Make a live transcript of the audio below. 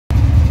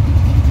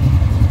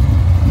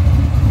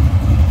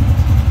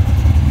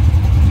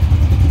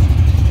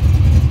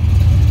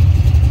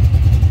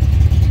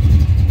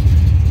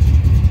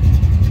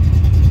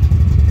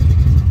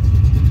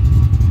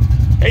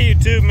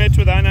Rich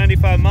with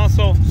I-95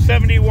 Muscle,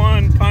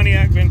 71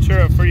 Pontiac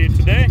Ventura for you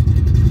today.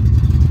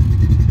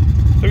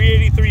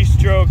 383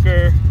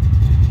 stroker,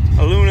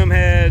 aluminum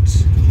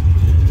heads.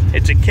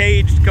 It's a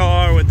caged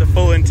car with the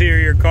full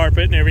interior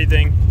carpet and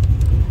everything.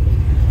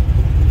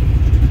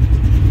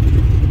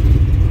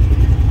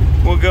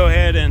 We'll go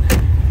ahead and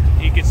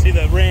you can see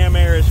the ram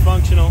air is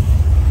functional.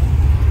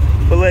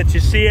 We'll let you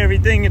see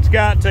everything it's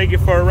got, take you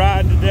for a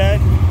ride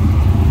today.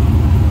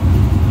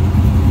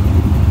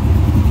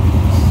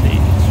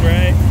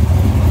 Right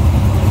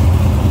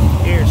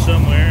here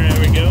somewhere,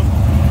 there we go.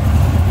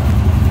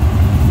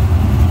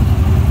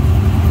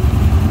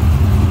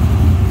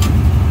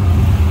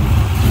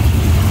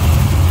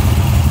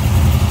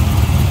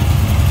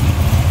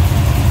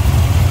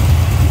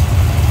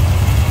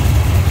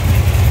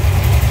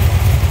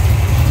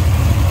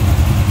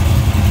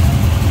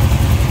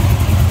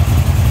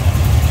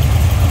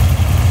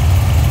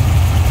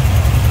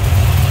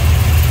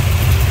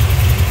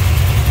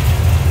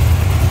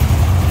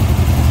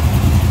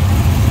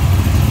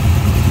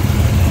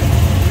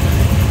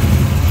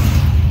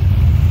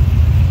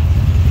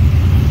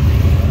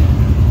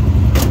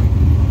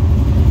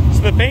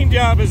 The paint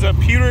job is a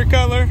pewter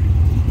color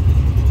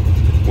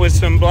with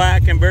some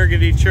black and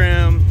burgundy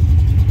trim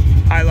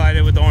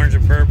highlighted with orange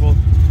and purple.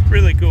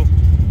 Really cool.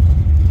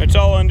 It's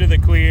all under the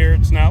clear.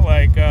 It's not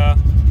like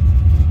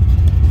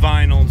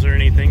vinyls or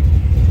anything.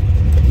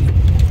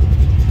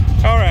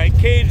 Alright,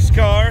 caged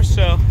car,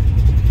 so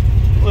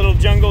little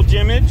jungle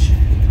gymage,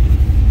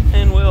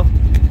 and we'll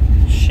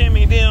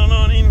shimmy down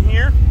on in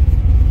here.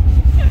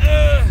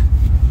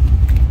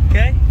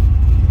 Okay.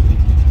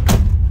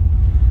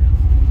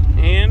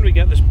 And we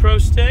got this Pro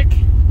Stick.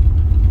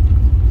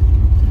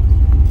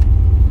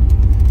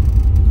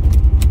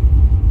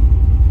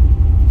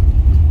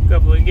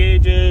 Couple of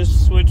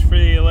gauges, switch for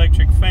the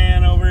electric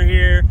fan over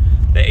here.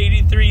 The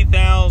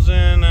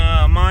 83,000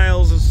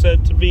 miles is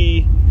said to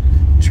be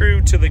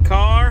true to the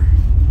car.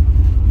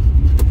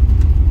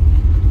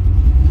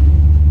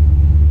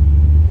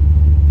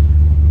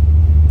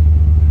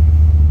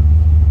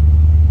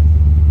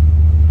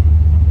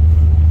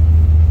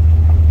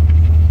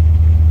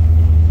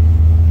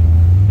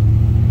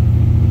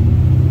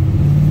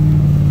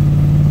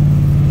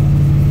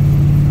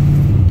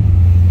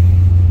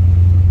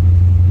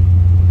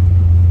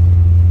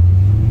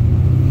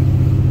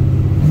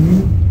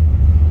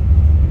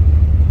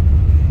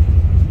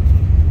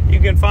 You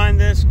can find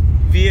this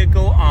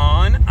vehicle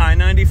on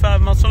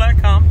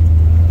i95muscle.com.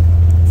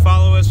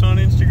 Follow us on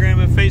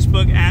Instagram and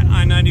Facebook at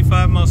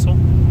i95muscle.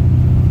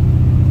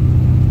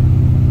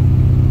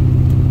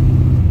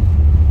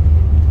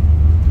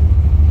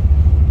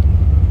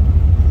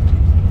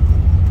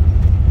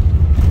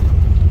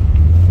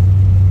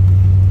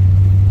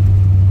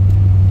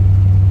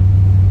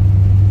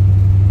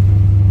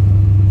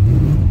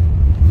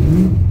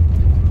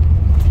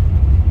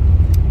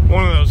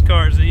 One of those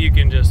cars that you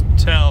can just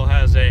tell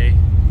has a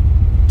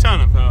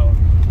ton of power.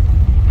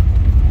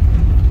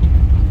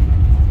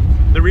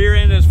 The rear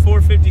end has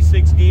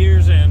 456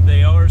 gears and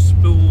they are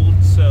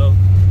spooled, so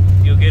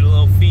you'll get a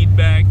little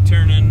feedback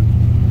turning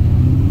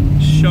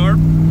sharp,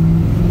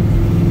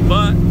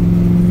 but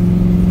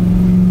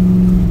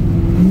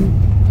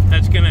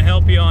that's going to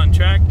help you on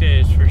track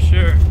days for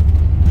sure.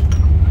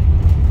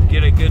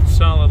 Get a good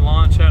solid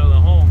launch out of the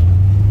hole.